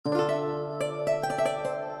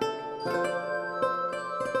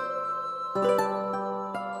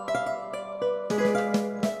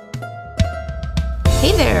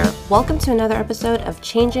there! Welcome to another episode of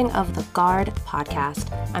Changing of the Guard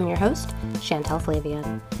podcast. I'm your host, Chantel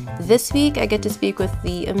Flavian. This week, I get to speak with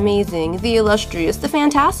the amazing, the illustrious, the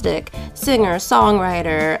fantastic singer,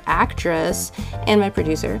 songwriter, actress, and my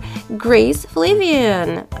producer, Grace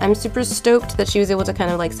Flavian. I'm super stoked that she was able to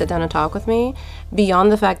kind of like sit down and talk with me.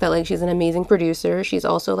 Beyond the fact that like she's an amazing producer, she's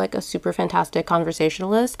also like a super fantastic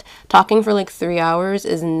conversationalist. Talking for like 3 hours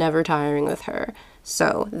is never tiring with her.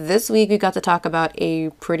 So this week we got to talk about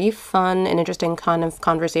a pretty fun and interesting kind of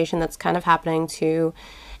conversation that's kind of happening to,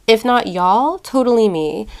 if not y'all, totally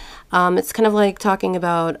me. It's kind of like talking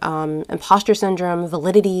about imposter syndrome,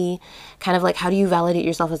 validity, kind of like how do you validate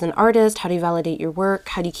yourself as an artist? How do you validate your work?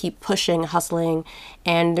 How do you keep pushing, hustling?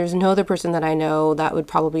 And there's no other person that I know that would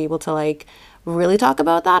probably be able to like really talk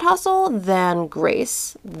about that hustle than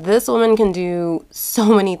Grace. This woman can do so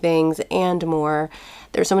many things and more.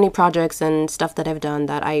 There's so many projects and stuff that I've done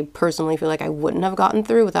that I personally feel like I wouldn't have gotten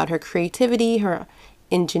through without her creativity, her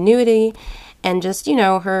ingenuity, and just, you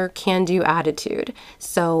know, her can-do attitude.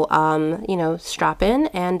 So, strap in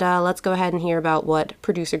and let's go ahead and hear about what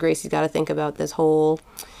producer Gracie's got to think about this whole,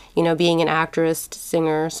 being an actress,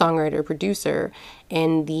 singer, songwriter, producer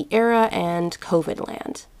in the era and COVID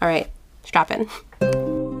land. All right, strap in.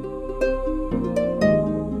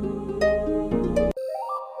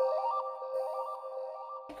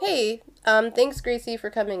 Hey, thanks Gracie for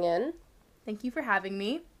coming in. Thank you for having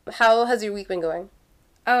me. How has your week been going?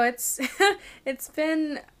 Oh, it's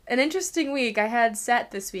been an interesting week. I had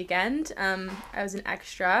set this weekend. I was an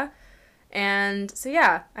extra. And so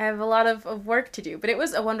yeah, I have a lot of work to do, but it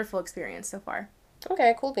was a wonderful experience so far.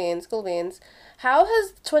 Okay, cool beans. How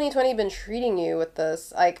has 2020 been treating you with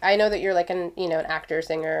this? Like, I know that you're like an actor,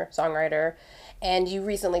 singer, songwriter, and you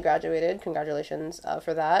recently graduated. Congratulations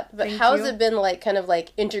for that. But how has it been like kind of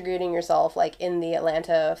like integrating yourself like in the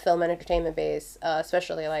Atlanta film and entertainment base,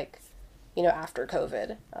 especially like, after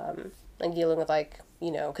COVID, and dealing with like,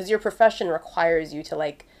 because your profession requires you to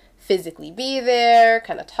like physically be there,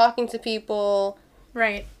 kind of talking to people.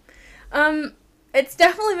 Right. It's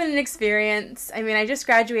definitely been an experience. I mean, I just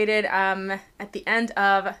graduated at the end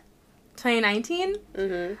of 2019.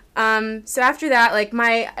 Mm-hmm. So after that, like,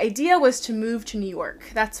 my idea was to move to New York.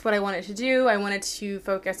 That's what I wanted to do. I wanted to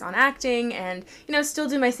focus on acting and, still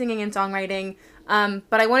do my singing and songwriting.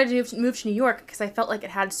 But I wanted to move to New York because I felt like it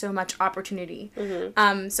had so much opportunity.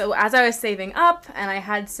 Mm-hmm. So as I was saving up and I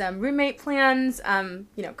had some roommate plans,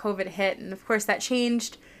 COVID hit. And of course that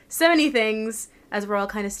changed so many things as we're all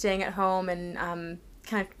kind of staying at home and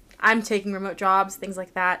I'm taking remote jobs, things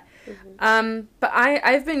like that. Mm-hmm. But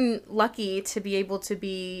I've been lucky to be able to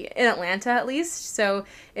be in Atlanta at least, so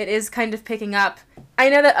it is kind of picking up. I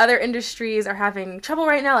know that other industries are having trouble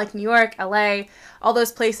right now, like New York, LA, all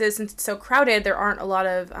those places. Since it's so crowded, there aren't a lot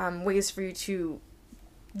of ways for you to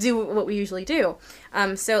do what we usually do.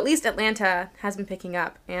 So at least Atlanta has been picking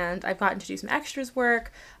up, and I've gotten to do some extras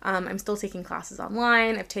work. I'm still taking classes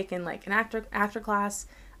online. I've taken like an actor class,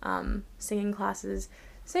 singing classes.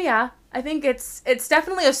 So yeah, I think it's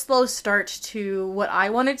definitely a slow start to what I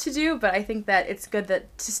wanted to do, but I think that it's good to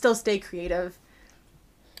still stay creative.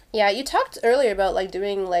 Yeah, you talked earlier about like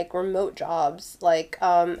doing like remote jobs. Like,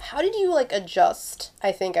 how did you like adjust?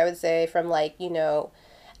 I think I would say from like,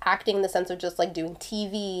 acting in the sense of just like doing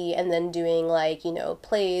TV and then doing like,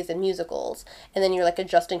 plays and musicals, and then you're like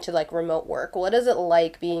adjusting to like remote work. What is it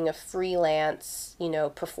like being a freelance,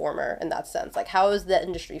 performer in that sense? Like, how is the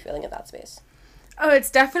industry feeling in that space? Oh,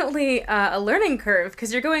 it's definitely a learning curve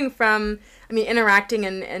because you're going from, interacting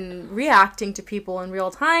and reacting to people in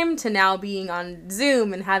real time to now being on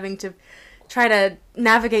Zoom and having to try to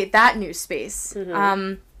navigate that new space.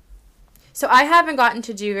 Mm-hmm. So I haven't gotten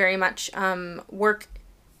to do very much work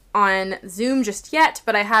on Zoom just yet,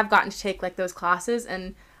 but I have gotten to take like those classes,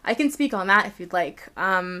 and I can speak on that if you'd like.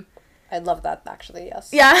 I'd love that, actually, yes.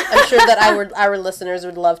 Yeah. I'm sure that our listeners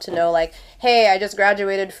would love to know, like, hey, I just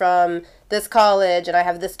graduated from this college, and I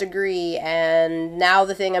have this degree, and now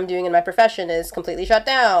the thing I'm doing in my profession is completely shut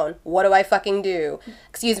down. What do I fucking do?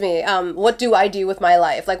 Excuse me, what do I do with my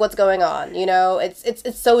life? Like, what's going on?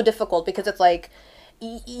 It's so difficult because it's like,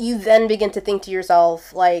 you then begin to think to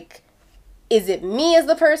yourself, like, is it me as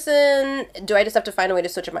the person? Do I just have to find a way to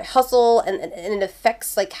switch up my hustle? And it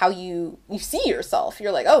affects like how you see yourself.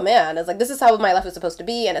 You're like, oh man, it's like, this is how my life is supposed to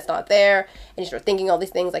be and it's not there. And you start thinking all these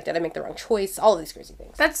things like, did I make the wrong choice? All of these crazy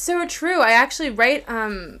things. That's so true. I actually, right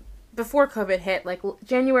before COVID hit, like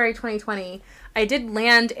January 2020, I did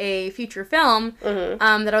land a feature film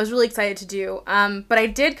that I was really excited to do. But I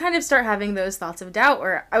did kind of start having those thoughts of doubt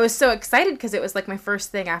where I was so excited because it was like my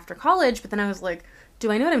first thing after college. But then I was like,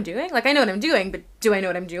 do I know what I'm doing? Like, I know what I'm doing, but do I know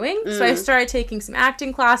what I'm doing? So I started taking some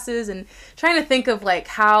acting classes and trying to think of, like,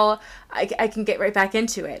 how I can get right back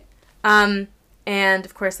into it. And,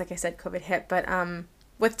 of course, like I said, COVID hit. But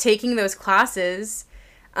with taking those classes,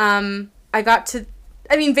 I got to,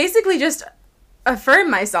 basically just affirm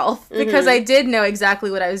myself because I did know exactly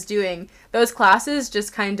what I was doing. Those classes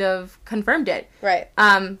just kind of confirmed it. Right.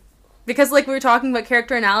 Because, like, we were talking about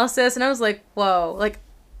character analysis, and I was like, whoa, like,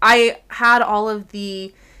 I had all of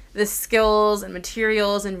the skills and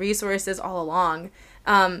materials and resources all along.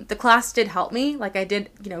 The class did help me. Like, I did,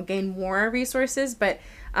 gain more resources, but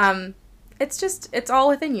it's all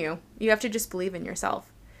within you. You have to just believe in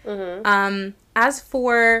yourself. As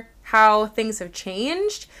for how things have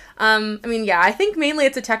changed, I think mainly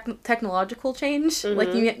it's a technological change.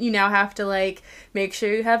 Like, you now have to, like, make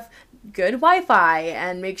sure you have good Wi-Fi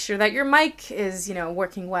and make sure that your mic is,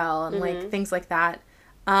 working well and, like, things like that.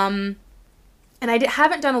 And I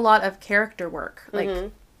haven't done a lot of character work,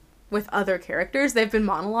 like, with other characters. They've been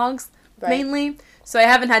monologues, mainly. So I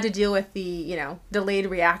haven't had to deal with the, delayed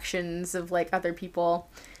reactions of, like, other people.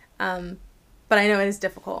 But I know it is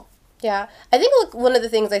difficult. Yeah. I think, like, one of the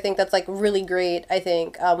things I think that's, like, really great, I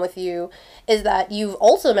think, with you is that you've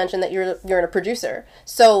also mentioned that you're a producer.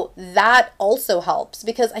 So that also helps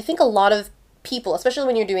because I think a lot of people, especially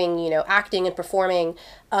when you're doing, acting and performing,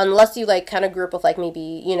 unless you, like, kind of grew up with, like,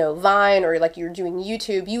 maybe, Vine or, like, you're doing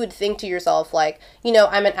YouTube, you would think to yourself, like,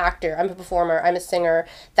 I'm an actor, I'm a performer, I'm a singer,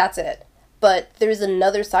 that's it. But there's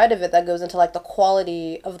another side of it that goes into, like, the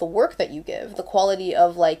quality of the work that you give, the quality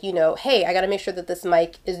of, like, hey, I got to make sure that this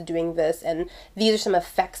mic is doing this, and these are some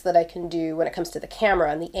effects that I can do when it comes to the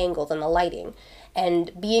camera and the angles and the lighting.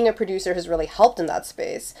 And being a producer has really helped in that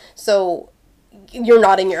space. So you're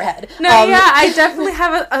nodding your head. No, yeah, I definitely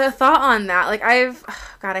have a thought on that. Like,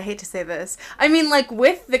 God, I hate to say this. Like,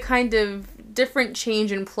 with the kind of different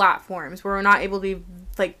change in platforms where we're not able to be,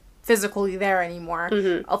 like, physically there anymore.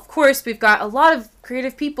 Of course, we've got a lot of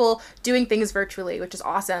creative people doing things virtually, which is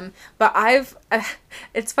awesome. But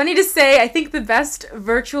it's funny to say, I think the best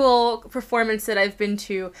virtual performance that I've been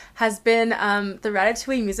to has been the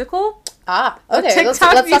Ratatouille musical. Okay, let's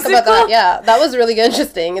talk about that. Yeah, that was really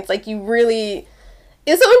interesting. It's like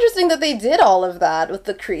it's so interesting that they did all of that with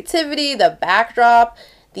the creativity, the backdrop,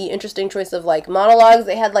 the interesting choice of, like, monologues.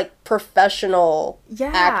 They had, like, professional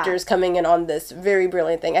actors coming in on this very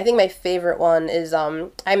brilliant thing. I think my favorite one is,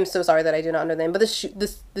 I'm so sorry that I do not know the name, but the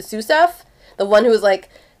Sousaf, the one who was, like,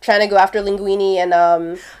 trying to go after Linguini and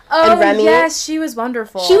Remy. Yes, she was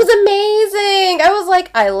wonderful. She was amazing. I was like,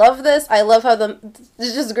 I love this. I love how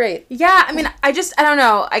it's just great. Yeah, I don't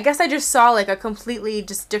know. I guess I just saw, like, a completely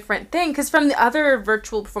just different thing, because from the other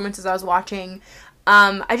virtual performances I was watching,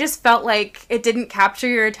 I just felt like it didn't capture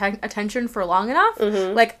your attention for long enough.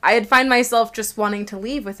 Like, I'd find myself just wanting to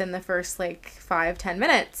leave within the first, like, 5-10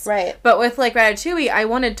 minutes. Right. But with, like, Ratatouille, I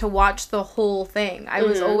wanted to watch the whole thing. I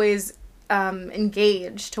was always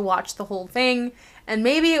engaged to watch the whole thing. And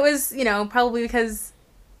maybe it was, probably because,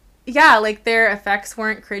 like, their effects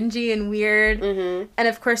weren't cringy and weird. And,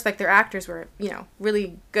 of course, like, their actors were,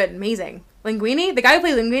 really good, amazing. Linguini, the guy who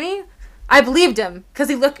played Linguini, I believed him, because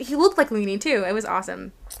he looked like Linguini, too. It was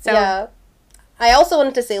awesome. So, yeah. I also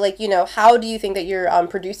wanted to say, like, how do you think that your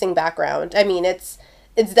producing background,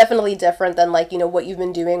 it's definitely different than, like, what you've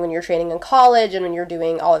been doing when you're training in college and when you're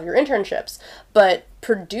doing all of your internships. But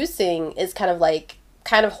producing is kind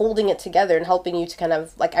of holding it together and helping you to kind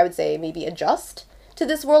of, like, I would say maybe adjust to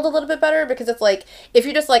this world a little bit better, because it's like, if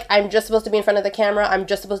you're just like, I'm just supposed to be in front of the camera, I'm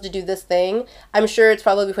just supposed to do this thing, I'm sure it's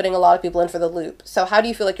probably putting a lot of people in for the loop. So how do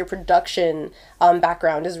you feel like your production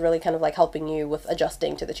background is really kind of, like, helping you with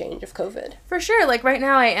adjusting to the change of COVID? For sure. Like, right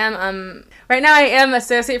now I am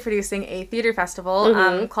associate producing a theater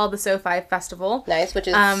festival called the SoFi Festival. Nice, which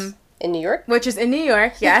is in New York? Which is in New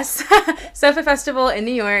York, yes. SoFi Festival in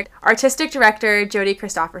New York. Artistic director, Jody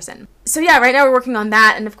Christofferson. So yeah, right now we're working on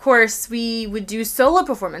that. And of course, we would do solo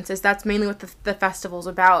performances. That's mainly what the festival's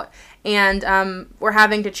about. And we're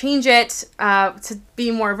having to change it to be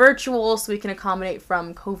more virtual so we can accommodate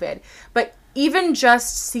from COVID. But even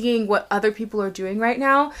just seeing what other people are doing right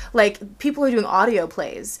now, like, people are doing audio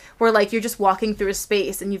plays where, like, you're just walking through a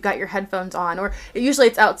space and you've got your headphones on, or usually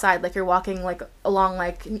it's outside, like, you're walking, like, along,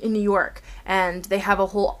 like, in New York, and they have a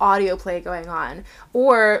whole audio play going on.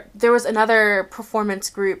 Or there was another performance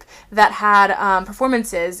group that had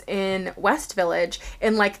performances in West Village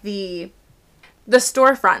in, like, the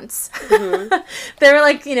storefronts. They were,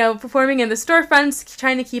 like, performing in the storefronts,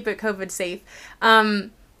 trying to keep it COVID safe.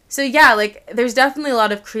 So yeah, like, there's definitely a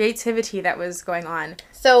lot of creativity that was going on.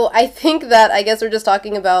 So I think that, I guess we're just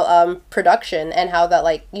talking about production and how that,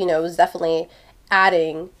 like, was definitely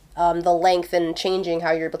adding the length and changing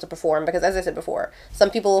how you're able to perform. Because as I said before,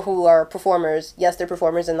 some people who are performers, yes, they're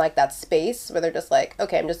performers in like that space where they're just like,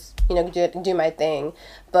 okay, I'm just, do my thing.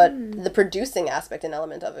 But the producing aspect and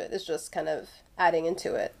element of it is just kind of adding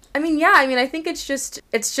into it. I mean, yeah, I think it's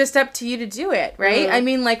just up to you to do it, right? I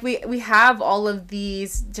mean, like, we have all of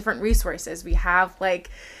these different resources. We have,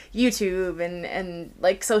 like, YouTube and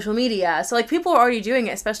like, social media. So, like, people are already doing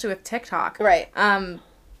it, especially with TikTok. Right.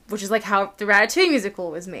 Which is, like, how the Ratatouille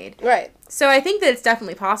musical was made. Right. So I think that it's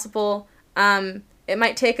definitely possible. It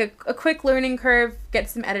might take a quick learning curve, get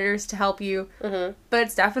some editors to help you, but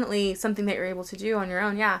it's definitely something that you're able to do on your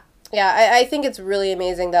own, yeah. Yeah, I think it's really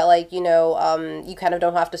amazing that, like, you kind of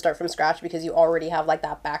don't have to start from scratch because you already have, like,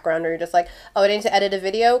 that background, or you're just like, oh, I need to edit a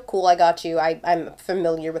video? Cool, I got you. I'm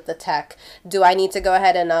familiar with the tech. Do I need to go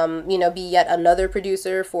ahead and, be yet another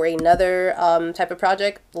producer for another type of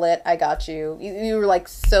project? Lit, I got you. You were, like,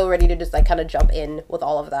 so ready to just, like, kind of jump in with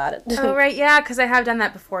all of that. Oh, right, yeah, because I have done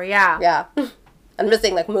that before, yeah. Yeah. I'm just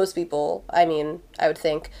saying, like, most people, I would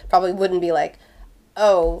think, probably wouldn't be like,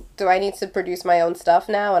 oh, do I need to produce my own stuff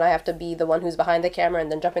now, and I have to be the one who's behind the camera and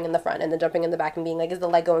then jumping in the front and then jumping in the back and being like, is the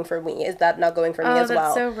light going for me? Is that not going for me as well? Oh,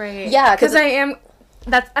 that's so right. Yeah, because I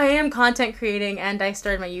am content creating, and I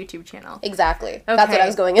started my YouTube channel. Exactly. Okay. That's what I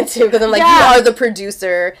was going into, because I'm like, you are the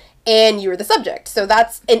producer and you're the subject. So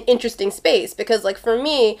that's an interesting space, because, like, for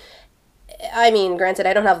me, granted,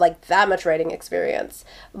 I don't have, like, that much writing experience,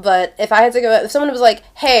 but if someone was like,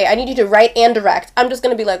 hey, I need you to write and direct, I'm just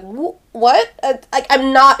gonna be like, what?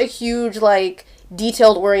 I'm not a huge, like,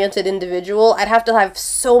 detailed-oriented individual. I'd have to have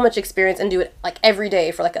so much experience and do it, like, every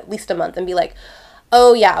day for, like, at least a month and be like,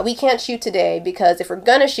 oh, yeah, we can't shoot today because if we're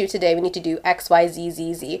gonna shoot today, we need to do X, Y, Z,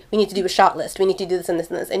 Z, Z. We need to do a shot list. We need to do this and this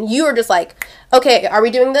and this. And you are just like, okay, are we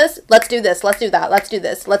doing this? Let's do this. Let's do that. Let's do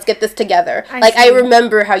this. Let's get this together. I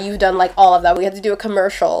remember how you've done, like, all of that. We had to do a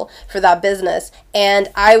commercial for that business. And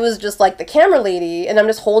I was just, like, the camera lady, and I'm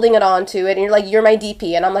just holding it on to it. And you're like, you're my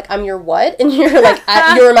DP. And I'm like, I'm your what? And you're like,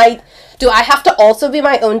 you're my... Do I have to also be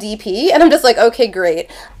my own DP? And I'm just like, okay, great.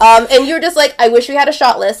 And you're just like, I wish we had a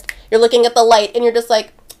shot list. You're looking at the light, and you're just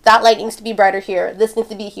like, that light needs to be brighter here. This needs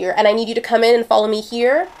to be here. And I need you to come in and follow me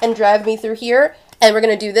here and drive me through here. And we're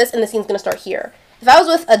going to do this, and the scene's going to start here. If I was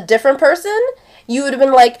with a different person, you would have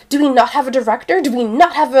been like, do we not have a director? Do we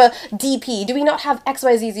not have a DP? Do we not have X,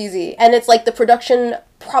 Y, Z, Z, Z? And it's like the production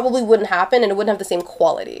probably wouldn't happen, and it wouldn't have the same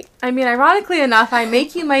quality. I mean, ironically enough, I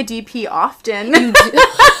make you my DP often. You do.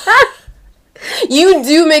 You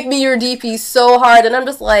do make me your DP so hard, and I'm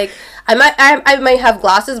just like, I might have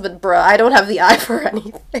glasses, but bruh, I don't have the eye for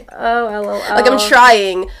anything. Oh, LOL. Like, I'm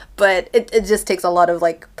trying, but it just takes a lot of,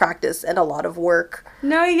 like, practice and a lot of work.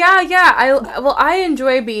 No, yeah. I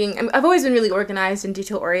enjoy I've always been really organized and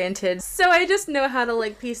detail-oriented, so I just know how to,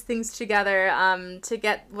 like, piece things together to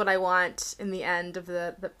get what I want in the end of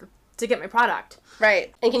to get my product.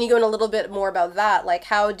 Right. And can you go in a little bit more about that? Like,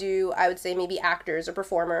 how do, I would say, maybe actors or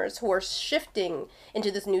performers who are shifting into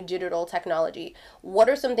this new digital technology, what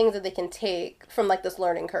are some things that they can take from, like, this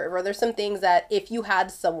learning curve? Are there some things that if you had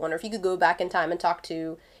someone, or if you could go back in time and talk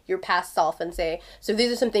to your past self and say, so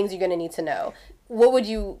these are some things you're going to need to know, what would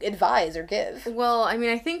you advise or give? Well,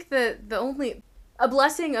 I think a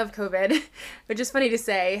blessing of COVID, which is funny to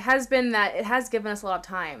say, has been that it has given us a lot of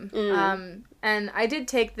time. And I did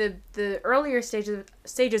take the earlier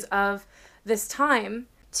stages of this time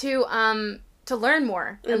to learn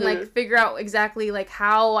more and, like, figure out exactly, like,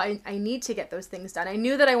 how I need to get those things done. I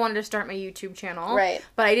knew that I wanted to start my YouTube channel, right,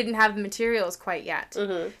 but I didn't have the materials quite yet.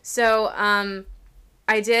 So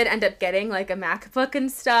I did end up getting, like, a MacBook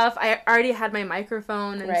and stuff. I already had my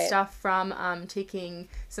microphone and stuff from taking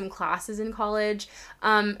some classes in college.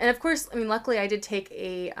 And of course, luckily I did take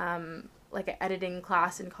a like an editing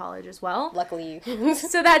class in college as well. Luckily.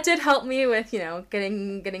 So that did help me with,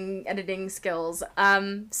 getting editing skills.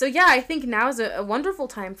 So yeah, I think now is a wonderful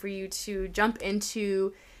time for you to jump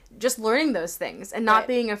into just learning those things and not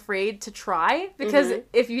being afraid to try, because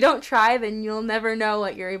if you don't try, then you'll never know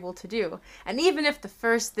what you're able to do. And even if the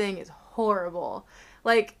first thing is horrible,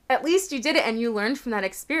 like, at least you did it and you learned from that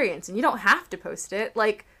experience, and you don't have to post it.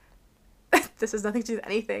 Like, this has nothing to do with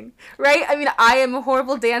anything, right? I am a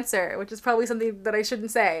horrible dancer, which is probably something that I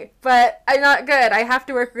shouldn't say, but I'm not good. I have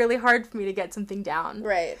to work really hard for me to get something down.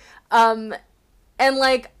 Right. And,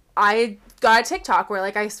 like, I got a TikTok where,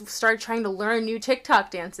 like, I started trying to learn new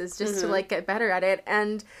TikTok dances just to, like, get better at it.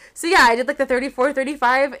 And so, yeah, I did, like, the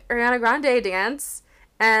 34-35 Ariana Grande dance,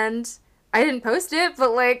 and I didn't post it,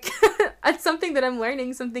 but, like, it's something that I'm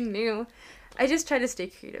learning, something new. I just try to stay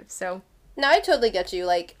creative, so. No, I totally get you.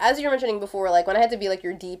 Like, as you were mentioning before, like, when I had to be, like,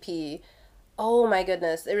 your DP, Oh my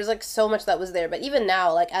goodness. There was like so much that was there. But even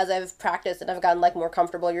now, like as I've practiced and I've gotten like more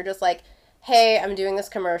comfortable, you're just like, hey, I'm doing this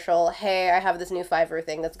commercial. Hey, I have this new Fiverr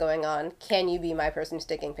thing that's going on. Can you be my person who's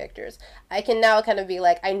taking pictures? I can now kind of be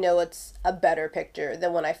like, I know it's a better picture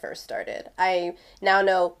than when I first started. I now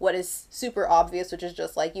know what is super obvious, which is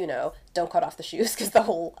just like, don't cut off the shoes because the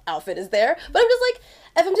whole outfit is there. But I'm just like,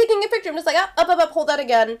 if I'm taking a picture, I'm just like, up, hold that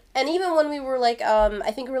again. And even when we were like,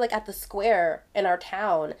 I think we were like at the square in our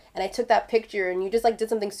town, and I took that picture, and you just like did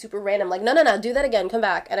something super random, like, no, do that again, come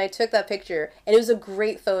back. And I took that picture, and it was a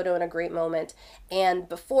great photo and a great moment. And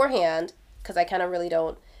beforehand, because I kind of really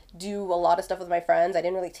don't do a lot of stuff with my friends, I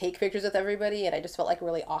didn't really take pictures with everybody, and I just felt like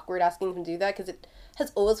really awkward asking them to do that, because it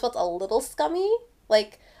has always felt a little scummy.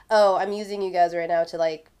 Like, oh, I'm using you guys right now to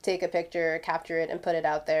like take a picture, capture it, and put it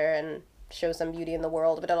out there, and show some beauty in the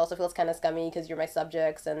world, but it also feels kind of scummy because you're my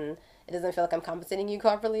subjects and it doesn't feel like I'm compensating you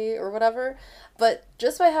properly or whatever. But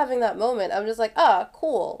just by having that moment, I'm just like,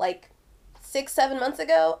 cool. Like 6-7 months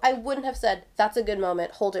ago, I wouldn't have said, that's a good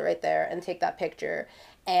moment, hold it right there and take that picture.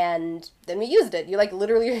 And then we used it. You like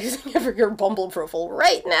literally are using it for your Bumble profile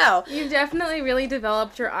right now. You've definitely really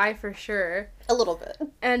developed your eye for sure. A little bit.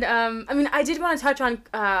 And I mean, I did want to touch on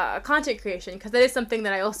content creation because that is something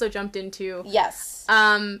that I also jumped into. Yes.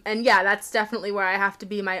 And yeah, that's definitely where I have to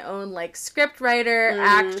be my own like script writer,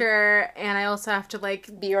 actor, and I also have to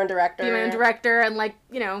like be your own director. Be my own director and like,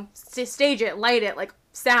 stage it, light it, like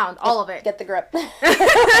sound, all of it. Get the grip.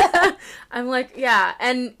 I'm like, yeah,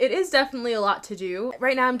 and it is definitely a lot to do.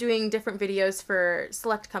 Right now I'm doing different videos for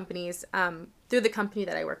select companies through the company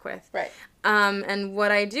that I work with. Right. And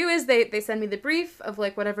what I do is they send me the brief of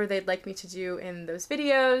like whatever they'd like me to do in those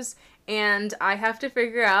videos, and I have to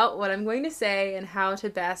figure out what I'm going to say and how to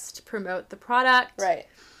best promote the product. Right.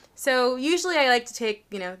 So usually I like to take,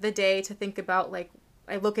 the day to think about like,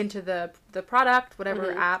 I look into the product,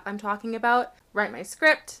 whatever app I'm talking about, write my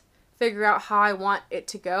script, figure out how I want it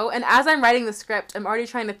to go. And as I'm writing the script, I'm already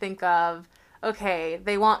trying to think of, okay,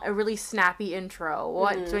 they want a really snappy intro.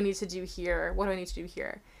 What do I need to do here? What do I need to do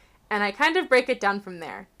here? And I kind of break it down from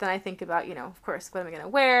there. Then I think about, of course, what am I going to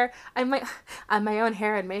wear? I might have my own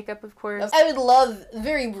hair and makeup, of course. I would love,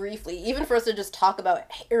 very briefly, even for us to just talk about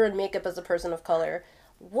hair and makeup as a person of color.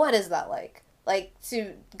 What is that like? Like,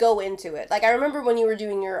 to go into it. Like, I remember when you were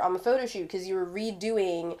doing your photo shoot, because you were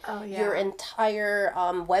redoing your entire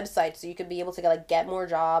website so you could be able to, like, get more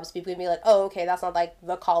jobs. People could be like, oh, okay, that's not, like,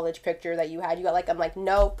 the college picture that you had. You got, like, I'm like,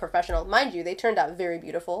 no, professional. Mind you, they turned out very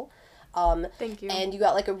beautiful. Thank you. And you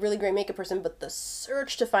got, like, a really great makeup person, but the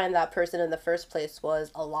search to find that person in the first place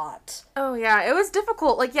was a lot. Oh, yeah, it was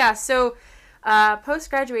difficult. Like, yeah, so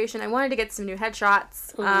post-graduation, I wanted to get some new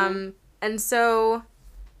headshots. And so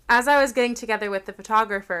as I was getting together with the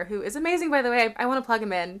photographer, who is amazing, by the way, I want to plug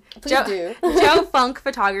him in. Please do. Joe Funk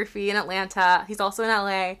Photography in Atlanta. He's also in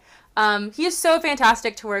LA. He is so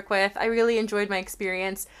fantastic to work with. I really enjoyed my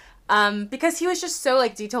experience because he was just so,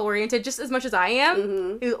 like, detail-oriented, just as much as I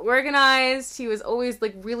am. He was organized. He was always,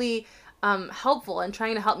 like, really helpful and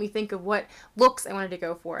trying to help me think of what looks I wanted to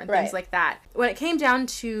go for and things like that. When it came down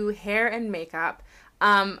to hair and makeup,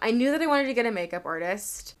 I knew that I wanted to get a makeup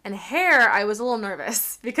artist, and hair, I was a little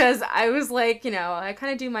nervous because I was like, I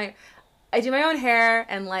kind of do my own hair,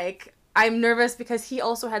 and like, I'm nervous because he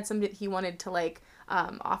also had somebody that he wanted to like,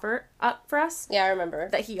 offer up for us. Yeah, I remember.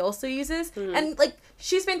 That he also uses. And like,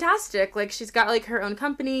 she's fantastic. Like, she's got like her own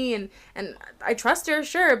company and I trust her,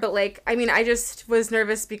 sure. But like, I mean, I just was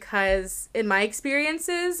nervous because in my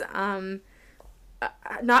experiences,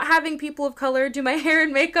 not having people of color do my hair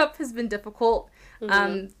and makeup has been difficult.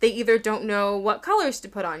 They either don't know what colors to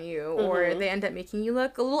put on you, or they end up making you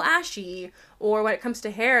look a little ashy, or when it comes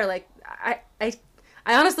to hair, like, I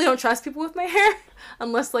honestly don't trust people with my hair,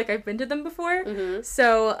 unless, like, I've been to them before,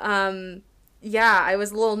 so, yeah, I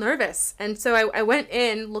was a little nervous, and so I went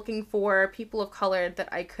in looking for people of color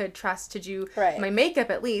that I could trust to do my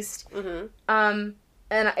makeup, at least, and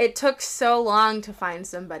it took so long to find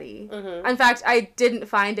somebody. In fact, I didn't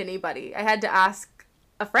find anybody. I had to ask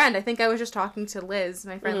a friend. I think I was just talking to Liz,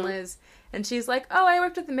 my friend Liz, and she's like, oh, I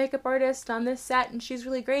worked with a makeup artist on this set, and she's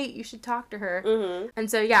really great. You should talk to her.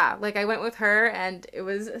 And so, yeah, like, I went with her, and it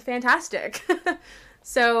was fantastic.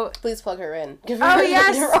 So please plug her in. Give her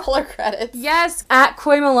all her credits. Yes, at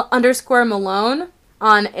 @Coy_Malone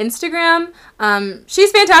on Instagram.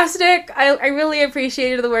 She's fantastic. I really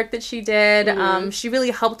appreciated the work that she did. She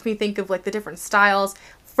really helped me think of, like, the different styles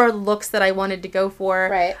for looks that I wanted to go for.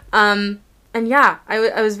 Right. And yeah,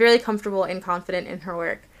 I was very comfortable and confident in her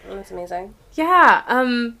work. That's amazing. Yeah,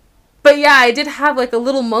 but yeah, I did have like a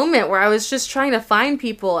little moment where I was just trying to find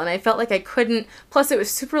people and I felt like I couldn't, plus it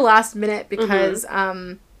was super last minute because,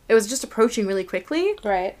 it was just approaching really quickly.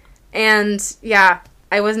 Right. And yeah,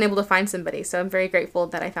 I wasn't able to find somebody, so I'm very grateful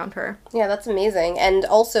that I found her. Yeah, that's amazing. And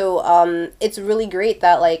also, it's really great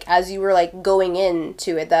that, like, as you were, like, going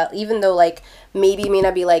into it, that even though, like, maybe it may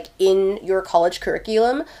not be, like, in your college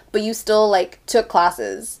curriculum, but you still, like, took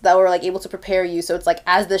classes that were, like, able to prepare you. So it's, like,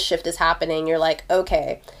 as this shift is happening, you're like,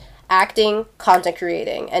 okay, acting, content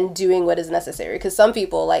creating, and doing what is necessary. Because some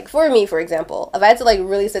people, like, for me, for example, if I had to, like,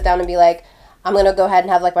 really sit down and be like, I'm going to go ahead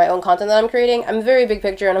and have, like, my own content that I'm creating. I'm very big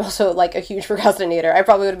picture, and I'm also, like, a huge procrastinator. I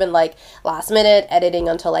probably would have been, like, last minute, editing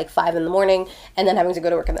until, like, 5 in the morning, and then having to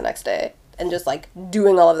go to work the next day. And just, like,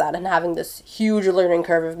 doing all of that and having this huge learning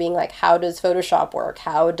curve of being, like, how does Photoshop work?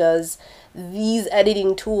 How does these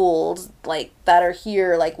editing tools, like, that are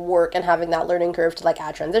here, like, work? And having that learning curve to, like,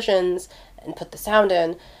 add transitions and put the sound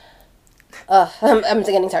in. I'm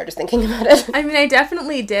getting tired just thinking about it. I mean, I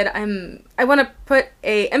definitely did. I want to put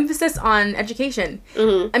a emphasis on education.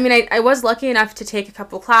 Mm-hmm. I mean, I was lucky enough to take a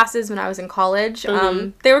couple classes when I was in college.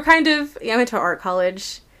 Mm-hmm. They were kind of, I went to art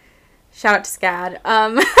college. Shout out to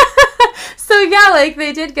SCAD. So yeah, like,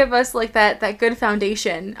 they did give us, like, that good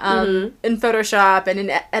foundation in Photoshop and in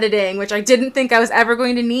editing, which I didn't think I was ever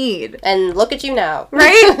going to need. And look at you now.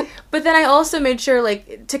 Right? But then I also made sure,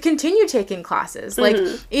 like, to continue taking classes. Like,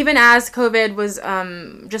 even as COVID was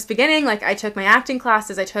just beginning, like, I took my acting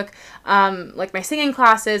classes, I took, like, my singing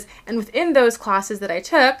classes, and within those classes that I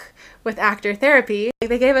took with actor therapy, like,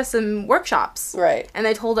 they gave us some workshops. Right. And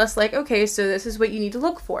they told us, like, okay, so this is what you need to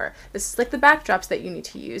look for. This is, like, the backdrops that you need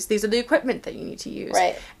to use. These are the equipment that you need to use.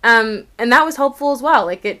 Right. And that was helpful as well.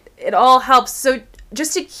 Like, it all helps. So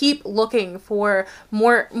just to keep looking for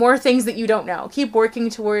more things that you don't know. Keep working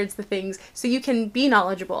towards the things so you can be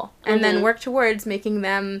knowledgeable and then work towards making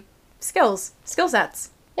them skill sets.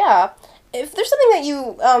 Yeah. If there's something that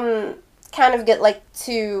you kind of get, like,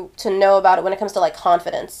 to know about it when it comes to, like,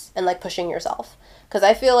 confidence and, like, pushing yourself. Because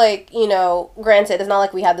I feel like, you know, granted, it's not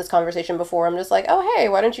like we had this conversation before. I'm just like, oh, hey,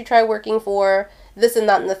 why don't you try working for this and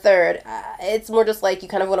that and the third? It's more just like you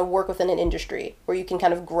kind of want to work within an industry where you can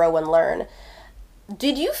kind of grow and learn.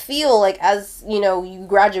 Did you feel like, as, you know, you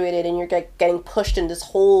graduated and you're getting pushed in this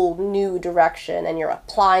whole new direction and you're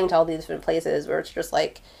applying to all these different places where it's just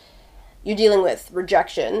like you're dealing with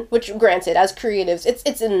rejection, which, granted, as creatives,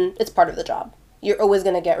 it's part of the job. You're always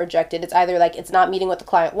going to get rejected. It's either, like, it's not meeting what the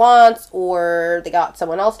client wants, or they got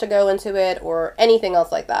someone else to go into it, or anything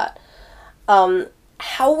else like that.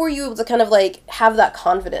 How were you able to kind of, like, have that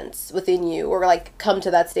confidence within you, or, like, come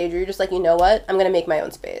to that stage where you're just like, you know what, I'm going to make my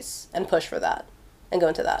own space and push for that and go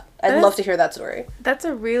into that? I'd love to hear that story. That's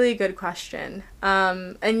a really good question.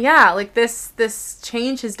 And yeah, like, this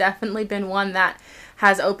change has definitely been one that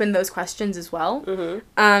has opened those questions as well. Mm-hmm.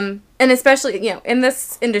 And especially, you know, in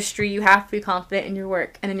this industry, you have to be confident in your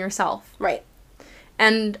work and in yourself. Right.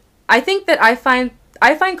 And I think that I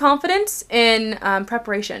find confidence in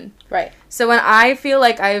preparation. Right. So when I feel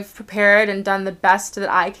like I've prepared and done the best that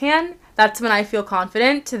I can, that's when I feel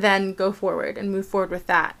confident to then go forward and move forward with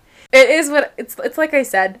that. It is what it's like I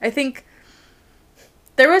said. I think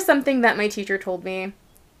there was something that my teacher told me.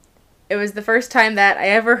 It was the first time that I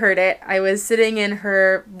ever heard it. I was sitting in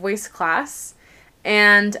her voice class,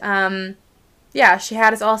 and yeah, she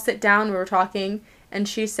had us all sit down. We were talking, and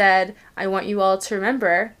she said, I want you all to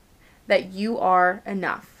remember that you are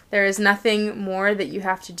enough. There is nothing more that you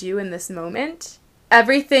have to do in this moment.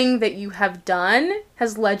 Everything that you have done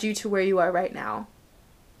has led you to where you are right now.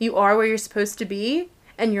 You are where you're supposed to be,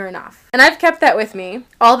 and you're enough. And I've kept that with me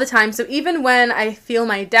all the time. So even when I feel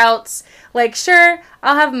my doubts, like, sure,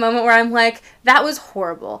 I'll have a moment where I'm like, that was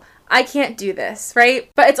horrible. I can't do this,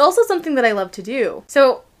 right? But it's also something that I love to do.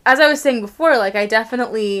 So as I was saying before, like, I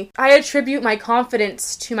attribute my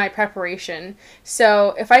confidence to my preparation.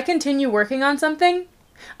 So if I continue working on something,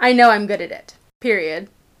 I know I'm good at it, period.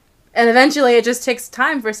 And eventually it just takes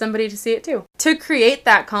time for somebody to see it too. To create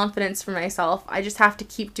that confidence for myself, I just have to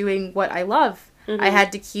keep doing what I love. Mm-hmm. I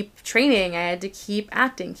had to keep training, I had to keep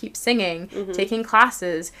acting, keep singing, taking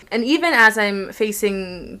classes. And even as I'm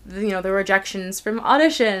facing, you know, the rejections from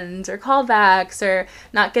auditions or callbacks or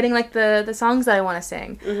not getting, like, the songs that I want to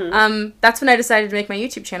sing, that's when I decided to make my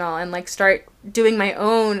YouTube channel and, like, start doing my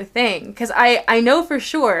own thing. Because I know for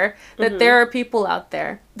sure that there are people out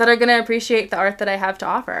there that are going to appreciate the art that I have to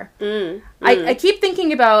offer. I keep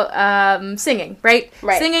thinking about singing, right?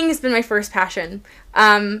 Singing has been my first passion.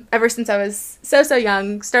 Ever since I was so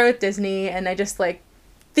young, started with Disney, and I just, like,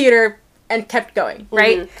 theater and kept going,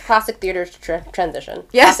 right? Mm-hmm. Classic theater transition.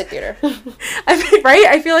 Yes. Classic theater. Right?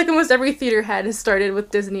 I feel like almost every theater head has started with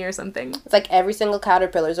Disney or something. It's like every single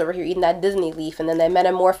caterpillar's over here eating that Disney leaf, and then they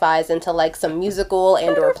metamorphise into like some musical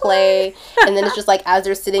and or play, and then it's just like as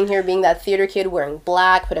they're sitting here being that theater kid wearing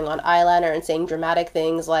black, putting on eyeliner and saying dramatic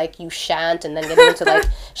things like you shan't, and then getting into like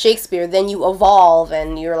Shakespeare, then you evolve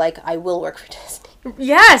and you're like, I will work for Disney.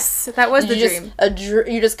 Yes, that was the dream.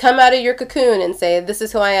 You just come out of your cocoon and say, this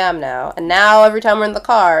is who I am now. And now every time we're in the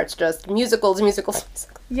car, it's just musicals.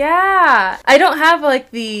 Yeah. I don't have,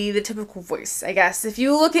 like, the typical voice, I guess. If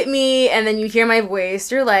you look at me and then you hear my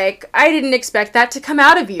voice, you're like, I didn't expect that to come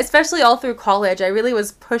out of you. Especially all through college, I really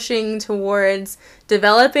was pushing towards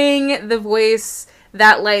developing the voice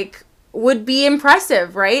that, like, would be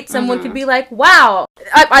impressive, right? Someone could be like, wow,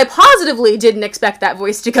 I positively didn't expect that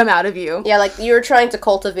voice to come out of you. Yeah, like, you're trying to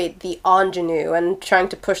cultivate the ingenue and trying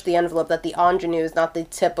to push the envelope that the ingenue is not the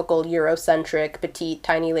typical Eurocentric, petite,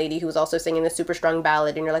 tiny lady who's also singing the super strong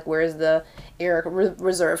ballad, and you're like, where's the air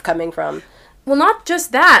reserve coming from? Well, not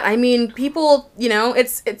just that. I mean, people, you know,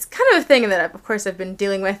 it's kind of a thing that, of course, I've been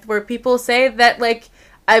dealing with, where people say that, like,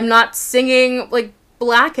 I'm not singing, like,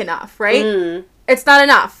 black enough, right? It's not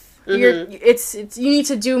enough. Mm-hmm. You need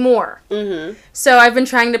to do more. Mm-hmm. So I've been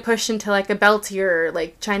trying to push into like a beltier,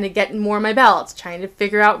 like trying to get more of my belts, trying to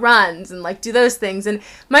figure out runs and like do those things. And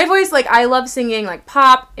my voice, like I love singing like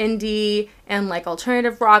pop, indie, and like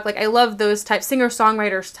alternative rock. Like I love those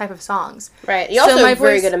singer-songwriters type of songs. Right. You're also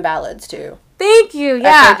very good in ballads too. Thank you. Yeah.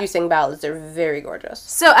 I've heard you sing ballads. They're very gorgeous.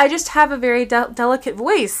 So I just have a very delicate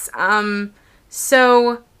voice.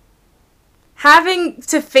 So having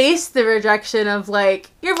to face the rejection of,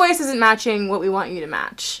 like, your voice isn't matching what we want you to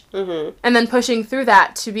match. Mm-hmm. And then pushing through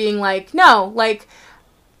that to being like, no, like,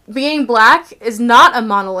 being black is not a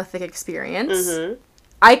monolithic experience. Mm-hmm.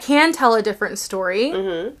 I can tell a different story.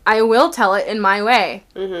 Mm-hmm. I will tell it in my way.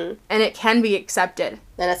 Mm-hmm. And it can be accepted.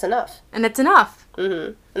 And it's enough. And it's enough.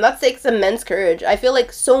 Mm-hmm. And that takes immense courage. I feel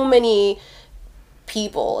like so many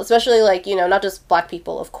people, especially, like, you know, not just black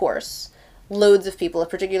people, of course, loads of people,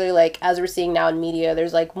 particularly, like, as we're seeing now in media,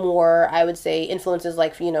 there's, like, more, I would say, influences,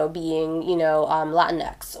 like, you know, being, you know,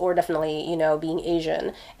 Latinx, or definitely, you know, being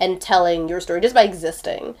Asian, and telling your story just by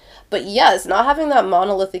existing. But yes, not having that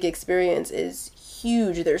monolithic experience is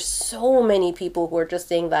huge. There's so many people who are just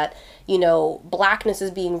saying that, you know, blackness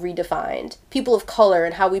is being redefined. People of color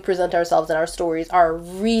and how we present ourselves in our stories are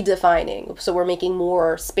redefining. So we're making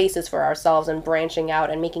more spaces for ourselves and branching out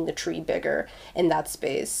and making the tree bigger in that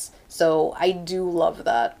space. So I do love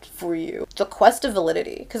that for you. The quest of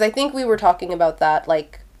validity, because I think we were talking about that,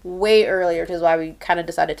 like, way earlier, which is why we kind of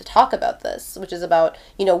decided to talk about this, which is about,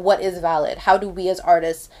 you know, what is valid? How do we as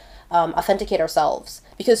artists authenticate ourselves?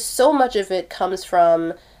 Because so much of it comes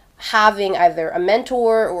from having either a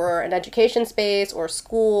mentor or an education space or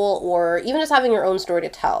school, or even just having your own story to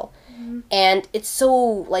tell. Mm-hmm. And it's so,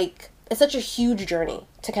 like, it's such a huge journey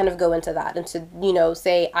to kind of go into that and to, you know,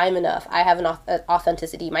 say, I'm enough, I have an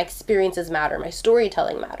authenticity, my experiences matter, my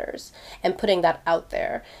storytelling matters, and putting that out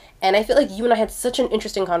there. And I feel like you and I had such an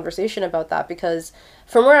interesting conversation about that, because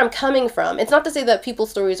from where I'm coming from, it's not to say that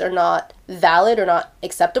people's stories are not valid or not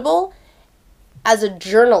acceptable. As a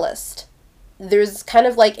journalist, there's kind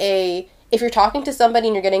of like if you're talking to somebody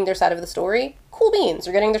and you're getting their side of the story, cool beans,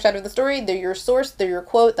 you're getting their side of the story, they're your source, they're your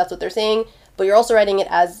quote, that's what they're saying, but you're also writing it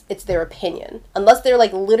as it's their opinion. Unless they're,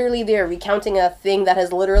 like, literally there recounting a thing that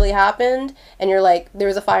has literally happened, and you're like, there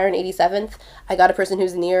was a fire in 87th, I got a person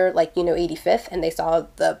who's near, like, you know, 85th, and they saw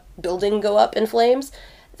the building go up in flames.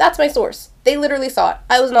 That's my source. They literally saw it.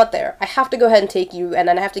 I was not there. I have to go ahead and take you, and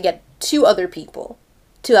then I have to get 2 other people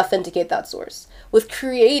to authenticate that source. With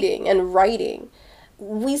creating and writing,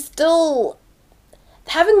 we still,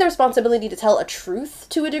 having the responsibility to tell a truth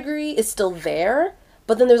to a degree is still there,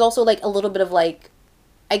 but then there's also, like, a little bit of, like,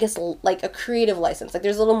 I guess, like, a creative license. Like,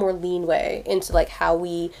 there's a little more leeway into, like, how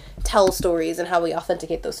we tell stories and how we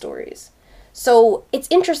authenticate those stories. So it's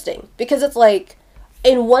interesting, because it's, like,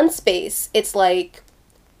 in one space, it's, like,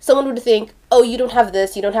 someone would think, oh, you don't have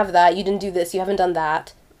this, you don't have that, you didn't do this, you haven't done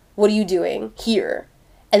that, what are you doing here?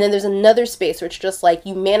 And then there's another space where it's just, like,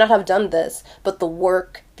 you may not have done this, but the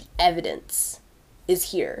work, the evidence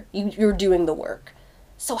is here. You're doing the work.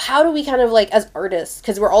 So how do we kind of, like, as artists,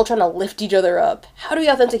 because we're all trying to lift each other up, how do we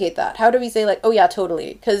authenticate that? How do we say, like, oh yeah,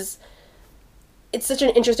 totally? Because it's such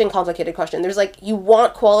an interesting, complicated question. There's, like, you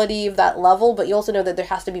want quality of that level, but you also know that there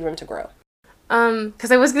has to be room to grow.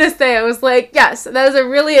 Because I was going to say, I was like, yes, that was a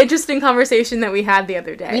really interesting conversation that we had the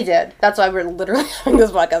other day. We did. That's why we're literally having this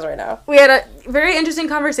podcast right now. We had a very interesting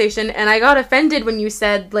conversation, and I got offended when you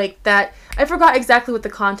said, like, that... I forgot exactly what the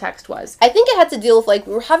context was. I think it had to deal with, like,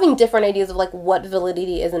 we were having different ideas of, like, what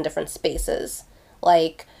validity is in different spaces.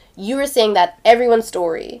 Like, you were saying that everyone's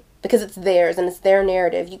story, because it's theirs and it's their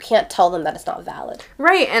narrative, you can't tell them that it's not valid.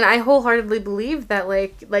 Right, and I wholeheartedly believe that,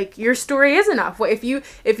 like your story is enough. If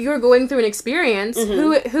you're going through an experience,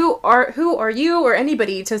 who are you or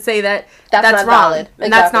anybody to say that that's not wrong valid.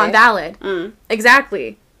 and that's not valid?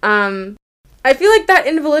 Exactly. I feel like that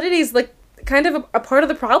invalidity is, like, kind of a part of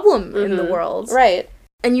the problem in the world. Right.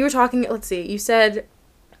 And you were talking, let's see, you said,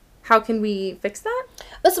 how can we fix that?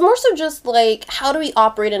 It's more so just, like, how do we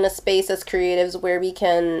operate in a space as creatives where we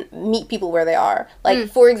can meet people where they are? Like,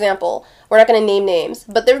 for example, we're not going to name names,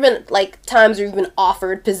 but there have been, like, times where you've been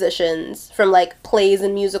offered positions from, like, plays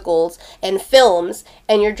and musicals and films,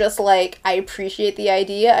 and you're just like, I appreciate the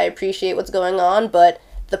idea, I appreciate what's going on, but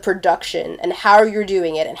the production and how you're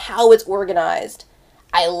doing it and how it's organized,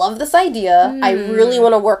 I love this idea, I really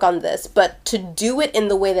want to work on this, but to do it in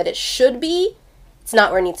the way that it should be, it's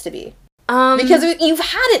not where it needs to be. Because you've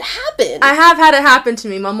had it happen. I have had it happen to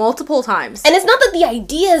me multiple times. And it's not that the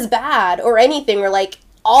idea is bad or anything, or, like,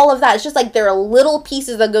 all of that. It's just, like, there are little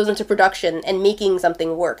pieces that goes into production and making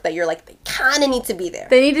something work that you're like, they kind of need to be there.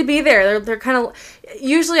 They need to be there. They're kind of...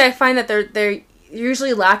 Usually I find that they're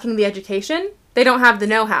usually lacking the education. They don't have the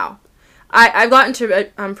know-how. I've gotten to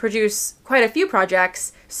produce quite a few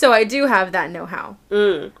projects, so I do have that know-how.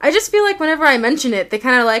 I just feel like whenever I mention it, they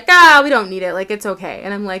kind of like, we don't need it, like, it's okay.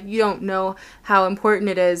 And I'm like, you don't know how important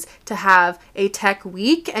it is to have a tech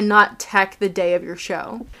week and not tech the day of your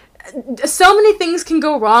show. So many things can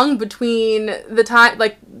go wrong between the time,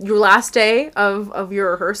 like, your last day of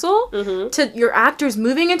your rehearsal to your actors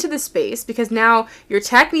moving into the space, because now your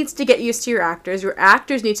tech needs to get used to your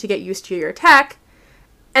actors need to get used to your tech,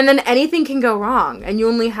 and then anything can go wrong, and you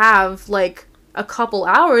only have, like, a couple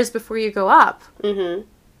hours before you go up.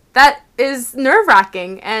 That is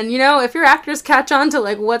nerve-wracking, and, you know, if your actors catch on to,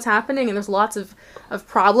 like, what's happening and there's lots of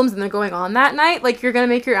problems and they're going on that night, like, you're gonna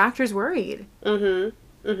make your actors worried. And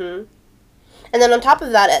then on top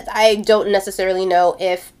of that, I don't necessarily know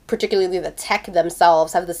if particularly the tech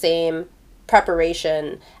themselves have the same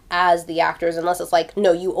preparation as the actors, unless it's like,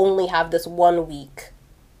 no, you only have this 1 week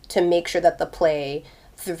to make sure that the play,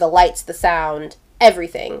 through the lights, the sound,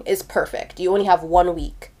 everything is perfect. You only have 1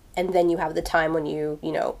 week, and then you have the time when you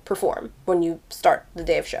perform, when you start the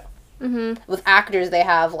day of show. With actors, they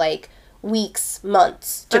have, like, weeks,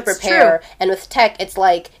 months to prepare. True. And with tech, it's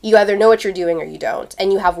like, you either know what you're doing or you don't.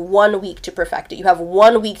 And you have 1 week to perfect it. You have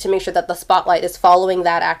 1 week to make sure that the spotlight is following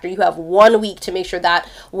that actor. You have 1 week to make sure that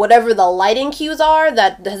whatever the lighting cues are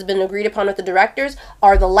that has been agreed upon with the directors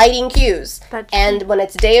are the lighting cues. And when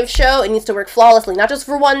it's day of show, it needs to work flawlessly, not just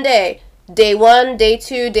for 1 day. Day 1, day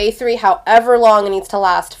 2, day 3, however long it needs to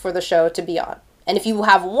last for the show to be on. And if you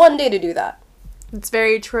have 1 day to do that. It's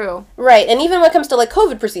very true. Right, and even when it comes to, like,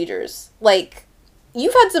 COVID procedures, like,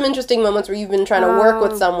 you've had some interesting moments where you've been trying to work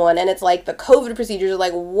with someone, and it's like, the COVID procedures are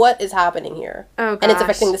like, what is happening here? Oh, gosh. And it's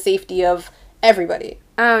affecting the safety of everybody.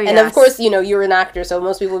 Oh, yes. And of course, you're an actor, so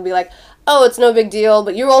most people would be like, oh, it's no big deal,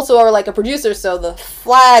 but you also are, like, a producer, so the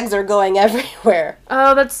flags are going everywhere.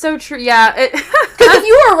 Oh, that's so true. Yeah. Because if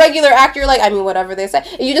you were a regular actor, you're like, I mean, whatever they say,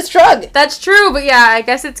 you just shrug. That's true, but yeah, I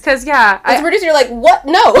guess it's because, As a producer, you're like, what?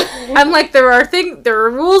 No. I'm like, there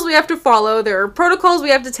are rules we have to follow, there are protocols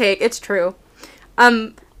we have to take. It's true.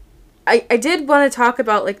 I did want to talk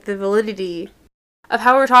about, like, the validity of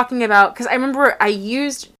how we're talking about, because I remember I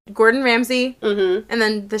used Gordon Ramsay and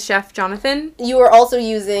then the chef Jonathan. You were also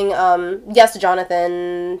using,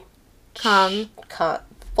 Jonathan Kung.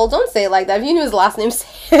 Well, don't say it like that. If you knew his last name,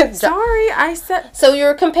 say it. Sorry, I said... So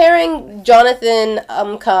you're comparing Jonathan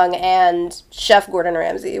Kung and Chef Gordon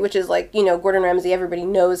Ramsay, which is like, Gordon Ramsay, everybody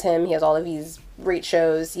knows him. He has all of these great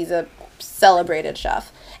shows. He's a celebrated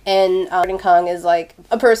chef. And Gordon Kung is like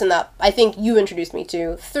a person that I think you introduced me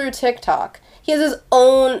to through TikTok. He had his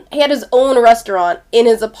own restaurant in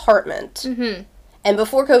his apartment. And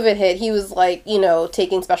before COVID hit, he was, like,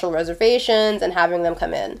 taking special reservations and having them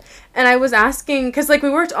come in. And I was asking, because, like,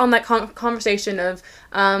 we worked on that conversation of,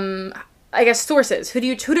 I guess, sources. Who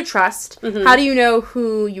to trust? How do you know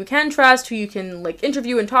who you can trust, who you can, like,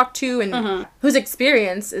 interview and talk to, and whose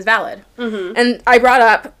experience is valid? And I brought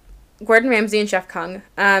up Gordon Ramsay and Chef Kung.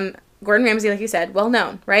 Gordon Ramsay, like you said, well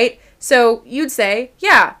known, right? So you'd say,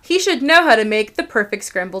 yeah, he should know how to make the perfect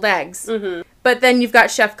scrambled eggs. Mm-hmm. But then you've got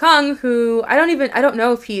Chef Kung, who I don't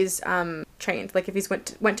know if he's trained, like if he's went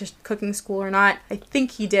to cooking school or not. I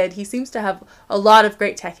think he did. He seems to have a lot of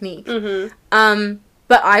great technique. Mm-hmm.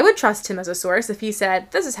 But I would trust him as a source if he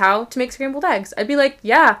said, this is how to make scrambled eggs. I'd be like,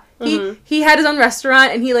 yeah, he had his own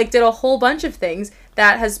restaurant and he like did a whole bunch of things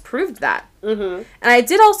that has proved that. Mm-hmm. And I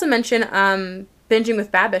did also mention Binging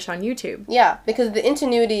with Babish on YouTube. Yeah, because the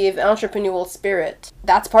ingenuity of entrepreneurial spirit,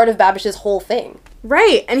 that's part of Babish's whole thing.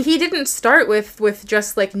 Right, and he didn't start with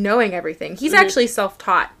just like knowing everything. He's actually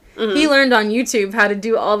self-taught. Mm-hmm. He learned on YouTube how to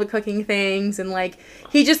do all the cooking things, and like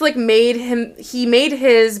he just like made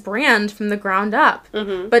his brand from the ground up.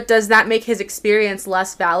 Mm-hmm. But does that make his experience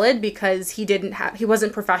less valid because he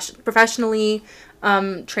wasn't professionally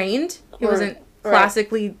trained? He wasn't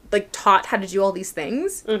classically like taught how to do all these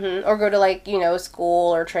things, or go to like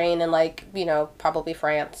school or train in like probably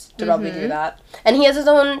France to probably do that. And he has his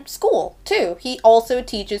own school too. He also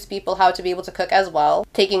teaches people how to be able to cook as well,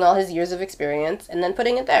 taking all his years of experience and then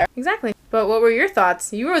putting it there. Exactly. But what were your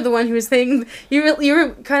thoughts? You were the one who was saying you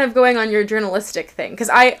were kind of going on your journalistic thing, because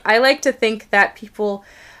I like to think that people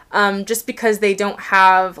just because they don't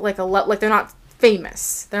have like they're not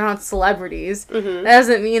famous, they're not celebrities, that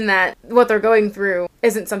doesn't mean that what they're going through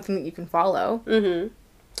isn't something that you can follow.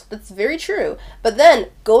 That's very true. But then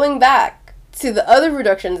going back to the other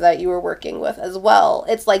productions that you were working with as well,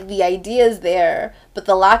 it's like the idea is there, but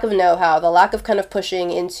the lack of know-how, the lack of kind of pushing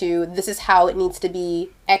into this is how it needs to be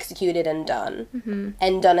executed and done,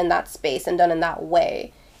 and done in that space and done in that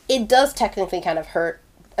way, it does technically kind of hurt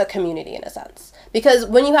a community in a sense. Because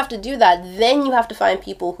when you have to do that, then you have to find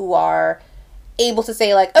people who are able to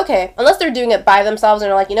say like, okay, unless they're doing it by themselves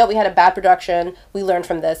and are like, we had a bad production, we learned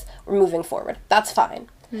from this, we're moving forward, that's fine.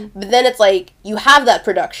 But then it's like, you have that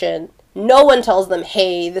production, no one tells them,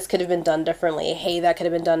 hey, this could have been done differently, hey, that could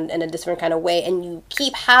have been done in a different kind of way, and you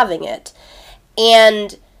keep having it.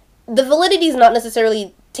 And the validity is not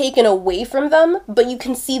necessarily taken away from them, but you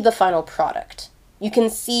can see the final product. You can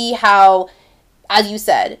see how, as you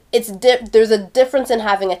said, there's a difference in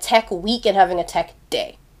having a tech week and having a tech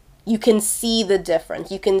day. You can see the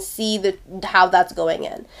difference. You can see how that's going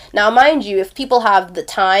in. Now, mind you, if people have the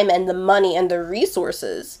time and the money and the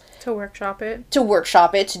resources to workshop it,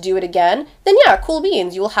 to do it again, then yeah, cool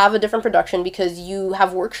beans. You will have a different production because you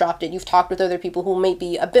have workshopped it. You've talked with other people who may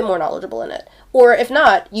be a bit more knowledgeable in it. Or if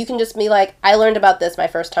not, you can just be like, I learned about this my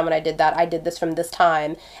first time when I did that. I did this from this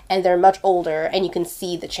time, and they're much older, and you can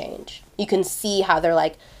see the change. You can see how they're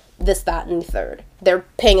like this, that, and the third. They're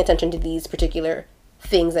paying attention to these particular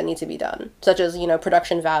things that need to be done, such as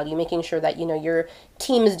production value, making sure that your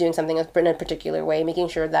team is doing something in a particular way, making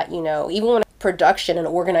sure that even when production and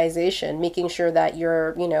organization, making sure that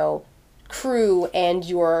your crew and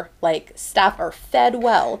your staff are fed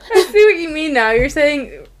well. I see what you mean now. You're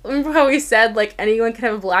saying, remember how we said anyone can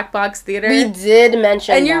have a black box theater? We did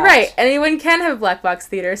mention and you're right, anyone can have a black box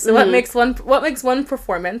theater. So what makes one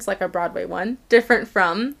performance, like a Broadway one, different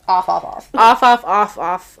from off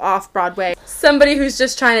Broadway, somebody who's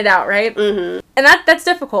just trying it out, right? And that's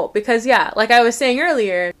difficult because like I was saying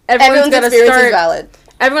earlier, everyone's experience is valid.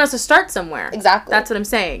 Everyone has to start somewhere. Exactly. That's what I'm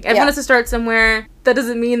saying. Everyone has to start somewhere. That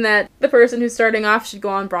doesn't mean that the person who's starting off should go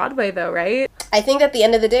on Broadway, though, right? I think at the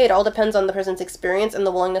end of the day, it all depends on the person's experience and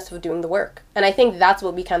the willingness of doing the work. And I think that's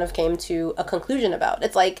what we kind of came to a conclusion about.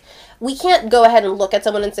 It's like, we can't go ahead and look at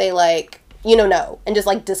someone and say, no, and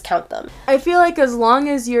just, discount them. I feel like as long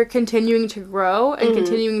as you're continuing to grow and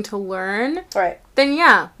continuing to learn, right, then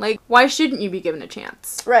yeah, why shouldn't you be given a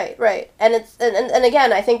chance? Right. And it's, and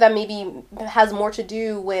again, I think that maybe has more to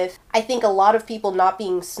do with, I think a lot of people not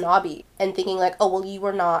being snobby and thinking oh, well, you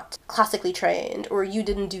were not classically trained, or you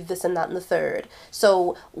didn't do this and that and the third,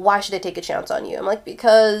 so why should I take a chance on you? I'm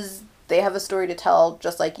because they have a story to tell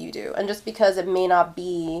just like you do, and just because it may not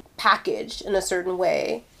be packaged in a certain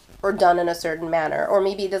way, or done in a certain manner, or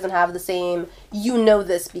maybe it doesn't have the same,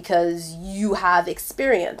 this because you have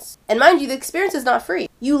experience. And mind you, the experience is not free.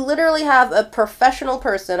 You literally have a professional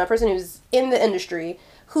person, a person who's in the industry,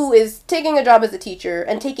 who is taking a job as a teacher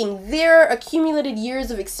and taking their accumulated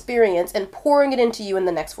years of experience and pouring it into you in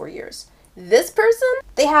the next 4 years. This person,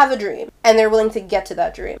 they have a dream, and they're willing to get to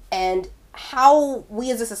that dream. And how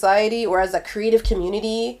we as a society, or as a creative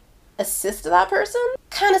community, assist that person,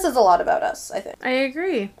 kind of says a lot about us, I think. I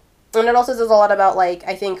agree. And it also says a lot about,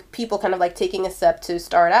 I think people kind of, taking a step to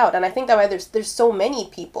start out. And I think that why there's so many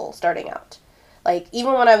people starting out.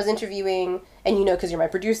 Even when I was interviewing, and because you're my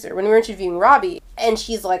producer, when we were interviewing Robbie, and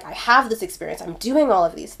she's like, I have this experience, I'm doing all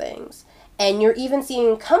of these things. And you're even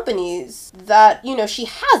seeing companies that, you know, she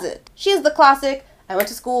has it. She has the classic, I went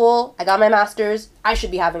to school, I got my master's, I should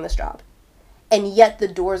be having this job. And yet the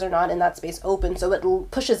doors are not in that space open, so it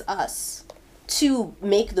pushes us to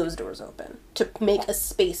make those doors open, to make a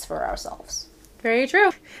space for ourselves. Very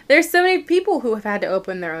true. There's so many people who have had to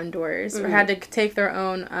open their own doors or had to take their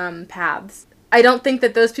own paths. I don't think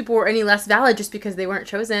that those people were any less valid just because they weren't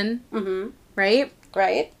chosen, right?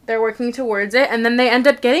 Right. They're working towards it, and then they end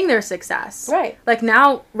up getting their success. Right. Like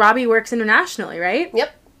now, Robbie works internationally, right?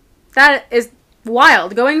 Yep. That is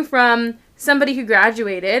wild. Going from somebody who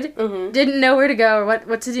graduated, didn't know where to go or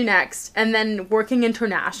what to do next, and then working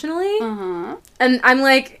internationally. And I'm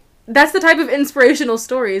like, that's the type of inspirational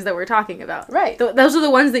stories that we're talking about. Right. Those are the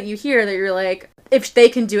ones that you hear that you're like, if they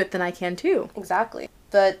can do it, then I can too. Exactly.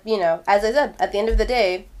 But, you know, as I said, at the end of the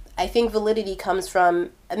day, I think validity comes from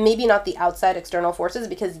maybe not the outside external forces,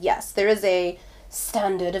 because yes, there is a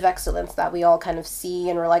standard of excellence that we all kind of see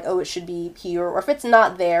and we're like, oh, it should be here, or if it's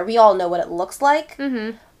not there, we all know what it looks like.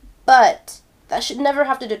 But that should never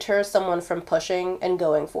have to deter someone from pushing and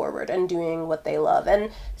going forward and doing what they love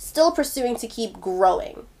and still pursuing to keep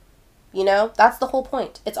growing. You know, that's the whole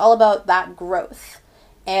point. It's all about that growth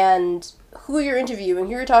and who you're interviewing,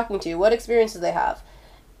 who you're talking to, what experiences they have.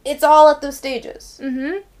 It's all at those stages.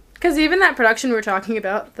 Because even that production we were talking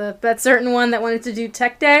about, that certain one that wanted to do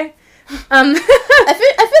Tech Day, I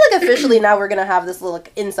feel like officially now we're gonna have this little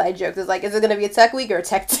inside joke. It's like, is it gonna be a Tech Week or a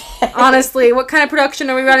Tech Day? Honestly, what kind of production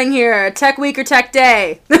are we running here? A Tech Week or Tech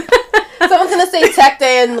Day? Someone's gonna say Tech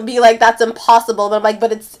Day and be like, that's impossible. But I'm like,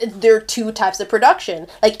 but there are two types of production.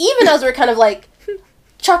 Like, even as we're kind of like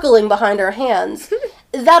chuckling behind our hands,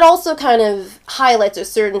 that also kind of highlights a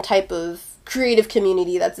certain type of creative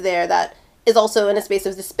community that's there that is also in a space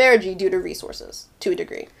of disparity due to resources, to a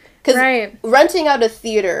degree. Because renting out a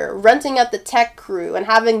theater, renting out the tech crew, and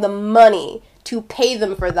having the money to pay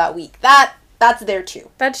them for that week, that's there too.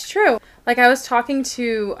 That's true. Like, I was talking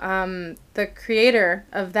to the creator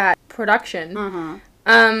of that production,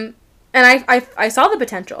 and I saw the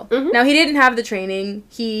potential. Now, he didn't have the training,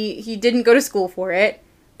 he didn't go to school for it,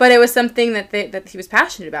 but it was something that he was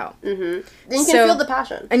passionate about. Then you can feel the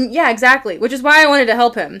passion. And yeah, exactly, which is why I wanted to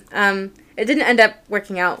help him. It didn't end up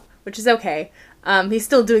working out, which is okay. He's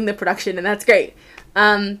still doing the production, and that's great.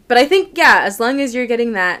 But I think, yeah, as long as you're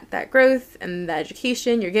getting that growth and the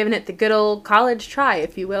education, you're giving it the good old college try,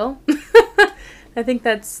 if you will. I think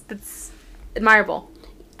that's admirable.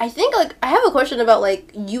 I think, like, I have a question about,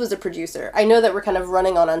 like, you as a producer. I know that we're kind of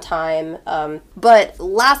running on time, but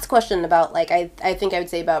last question about, like, I think I would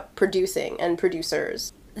say about producing and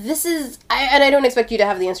producers. This is, and I don't expect you to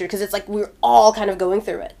have the answer, because it's like we're all kind of going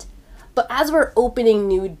through it. But as we're opening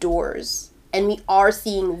new doors, and we are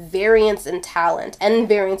seeing variance in talent and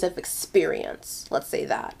variance of experience, let's say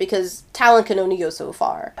that, because talent can only go so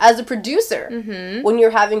far. As a producer, when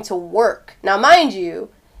you're having to work, now mind you,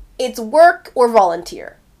 it's work or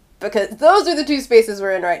volunteer, because those are the two spaces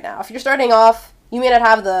we're in right now. If you're starting off, you may not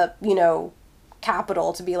have the, you know,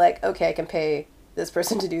 capital to be like, okay, I can pay this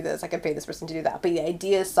person to do this, I can pay this person to do that. But the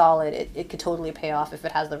idea is solid. It could totally pay off if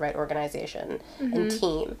it has the right organization and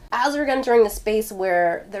team. As we're entering a space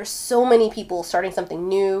where there's so many people starting something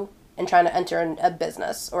new and trying to enter a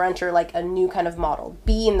business or enter like a new kind of model,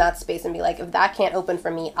 be in that space and be like, if that can't open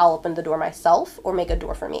for me, I'll open the door myself or make a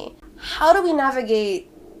door for me. How do we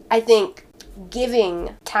navigate, I think,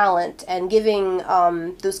 giving talent and giving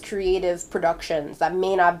those creative productions that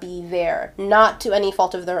may not be there, not to any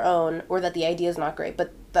fault of their own or that the idea is not great,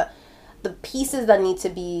 but the pieces that need to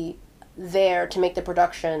be there to make the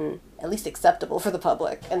production at least acceptable for the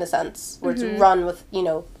public, in a sense, where it's run with, you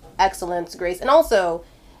know, excellence, grace, and also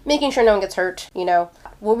making sure no one gets hurt, you know.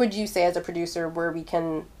 What would you say as a producer where we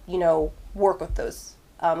can, you know, work with those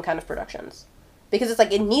kind of productions? Because it's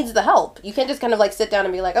like, it needs the help. You can't just kind of like sit down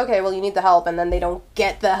and be like, okay, well, you need the help, and then they don't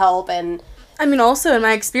get the help. And I mean, also in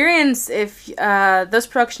my experience, if those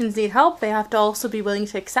productions need help, they have to also be willing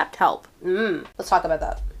to accept help. Let's talk about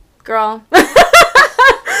that. Girl.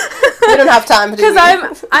 We don't have time. Because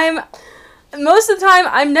I'm most of the time,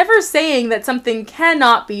 I'm never saying that something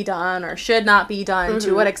cannot be done or should not be done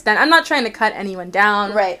to what extent. I'm not trying to cut anyone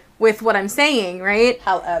down with what I'm saying, right?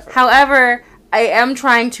 However, I am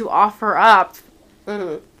trying to offer up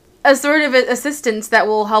a sort of assistance that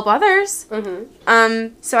will help others.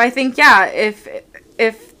 So I think, yeah,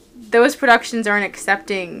 if those productions aren't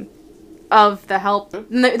accepting of the help,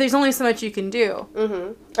 there's only so much you can do.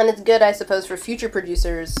 And it's good, I suppose, for future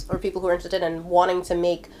producers or people who are interested in wanting to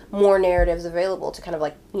make more narratives available to kind of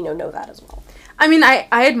like, you know that as well. I mean, I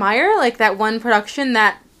admire like that one production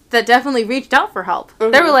that that definitely reached out for help.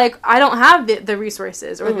 Mm-hmm. They were like, I don't have the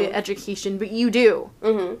resources or the education, but you do.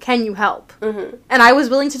 Can you help? And I was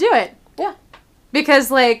willing to do it. Yeah.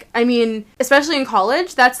 Because, like, I mean, especially in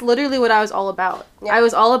college, that's literally what I was all about. Yeah. I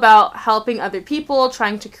was all about helping other people,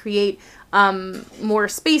 trying to create more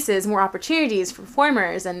spaces, more opportunities for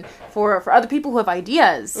performers and for other people who have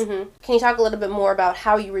ideas. Can you talk a little bit more about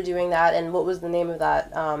how you were doing that and what was the name of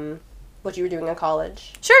that, what you were doing in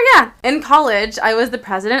college? Sure, yeah. In college, I was the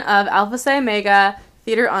president of Alpha Psi Omega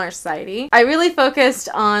Theater Honor Society. I really focused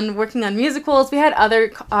on working on musicals. We had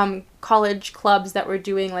other college clubs that were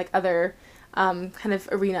doing, like, other kind of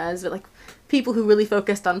arenas, but, like, people who really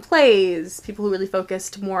focused on plays, people who really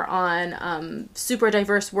focused more on super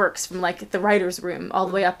diverse works from, like, the writer's room all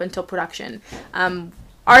the way up until production.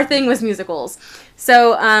 Our thing was musicals.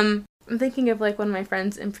 So I'm thinking of, like, one of my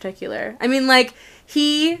friends in particular. I mean, like,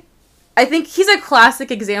 I think he's a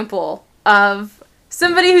classic example of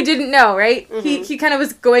somebody who didn't know, right? He kind of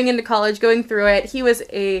was going into college, going through it. He was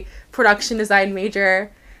a production design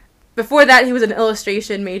major. Before that, he was an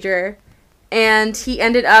illustration major. And he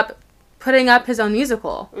ended up putting up his own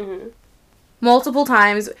musical multiple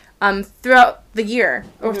times throughout the year,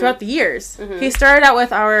 or throughout the years. He started out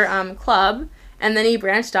with our club, and then he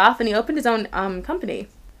branched off, and he opened his own company.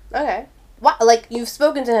 Okay. Wow, like, you've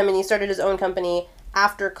spoken to him, and he started his own company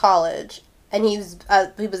after college, and he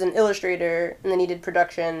was an illustrator, and then he did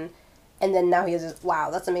production, and then now he has his,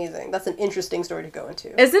 wow, that's amazing. That's an interesting story to go into.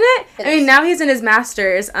 Isn't it? I mean, now he's in his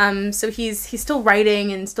master's, so he's still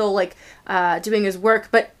writing and still, like, doing his work,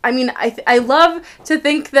 but, I mean, I love to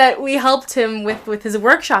think that we helped him with his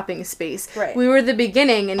workshopping space. Right. We were the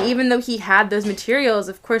beginning, and even though he had those materials,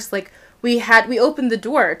 of course, like, we opened the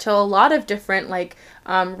door to a lot of different, like,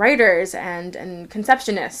 writers and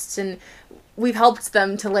conceptionists, and we've helped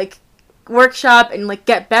them to, like, workshop and, like,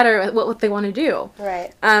 get better at what they want to do.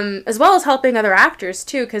 Right. As well as helping other actors,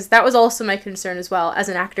 too, because that was also my concern as well. As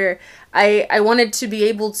an actor, I wanted to be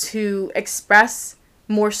able to express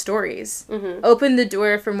more stories, open the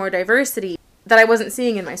door for more diversity that I wasn't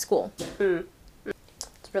seeing in my school.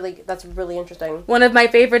 That's really interesting. One of my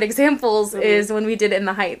favorite examples is when we did In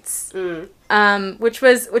the Heights, which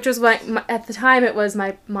was at the time it was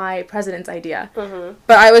my president's idea,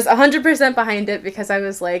 but I was 100% behind it because I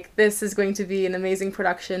was like, this is going to be an amazing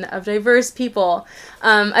production of diverse people.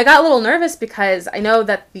 I got a little nervous because I know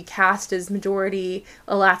that the cast is majority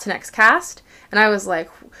a Latinx cast, and I was like,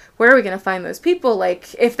 where are we going to find those people?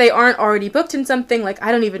 Like, if they aren't already booked in something, like,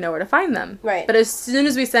 I don't even know where to find them. Right. But as soon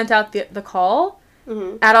as we sent out the call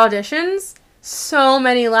at auditions, so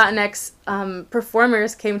many Latinx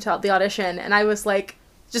performers came to the audition, and I was, like,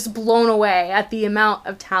 just blown away at the amount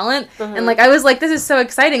of talent. And, like, I was like, this is so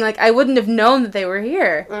exciting. Like, I wouldn't have known that they were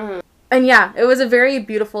here. And, yeah, it was a very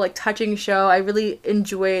beautiful, like, touching show. I really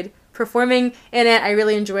enjoyed performing in it. I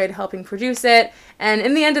really enjoyed helping produce it. And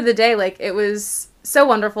in the end of the day, like, it was so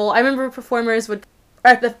wonderful. I remember performers would,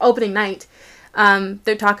 at the opening night,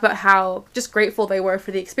 they'd talk about how just grateful they were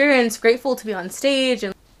for the experience, grateful to be on stage,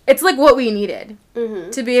 and it's, like, what we needed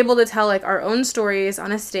to be able to tell, like, our own stories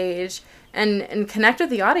on a stage and connect with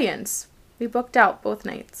the audience. We booked out both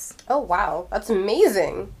nights. Oh, wow. That's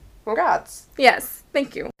amazing. Congrats. Yes,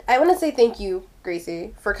 thank you. I want to say thank you,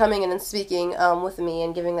 Gracie, for coming in and speaking with me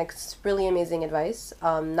and giving, like, really amazing advice,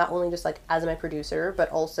 not only just, like, as my producer, but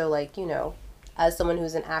also, like, you know, as someone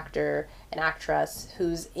who's an actor, an actress,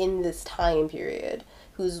 who's in this time period,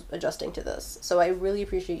 who's adjusting to this. So I really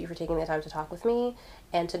appreciate you for taking the time to talk with me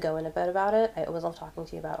and to go in a bit about it. I always love talking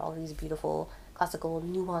to you about all these beautiful, classical,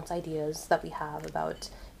 nuanced ideas that we have about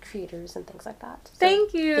creators and things like that. So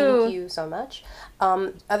thank you. Thank you so much.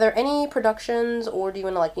 Are there any productions, or do you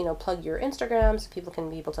want to, like, you know, plug your Instagram so people can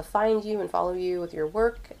be able to find you and follow you with your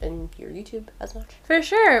work and your YouTube as much? For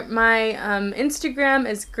sure. My Instagram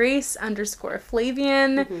is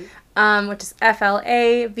Grace_Flavien, which is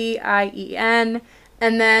Flavien.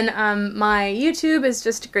 And then my YouTube is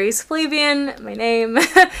just Grace Flavien, my name.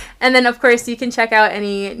 And then, of course, you can check out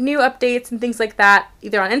any new updates and things like that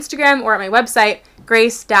either on Instagram or at my website,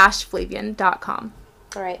 grace-flavien.com.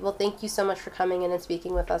 All right. Well, thank you so much for coming in and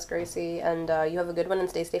speaking with us, Gracie. And you have a good one and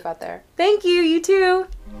stay safe out there. Thank you. You too.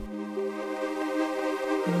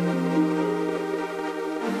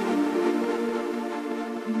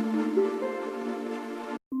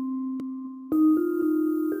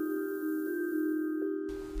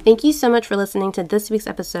 Thank you so much for listening to this week's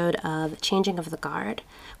episode of Changing of the Guard.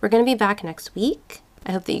 We're going to be back next week.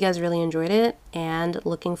 I hope that you guys really enjoyed it, and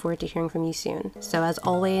looking forward to hearing from you soon. So as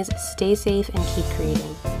always, stay safe and keep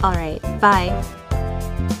creating. All right, bye.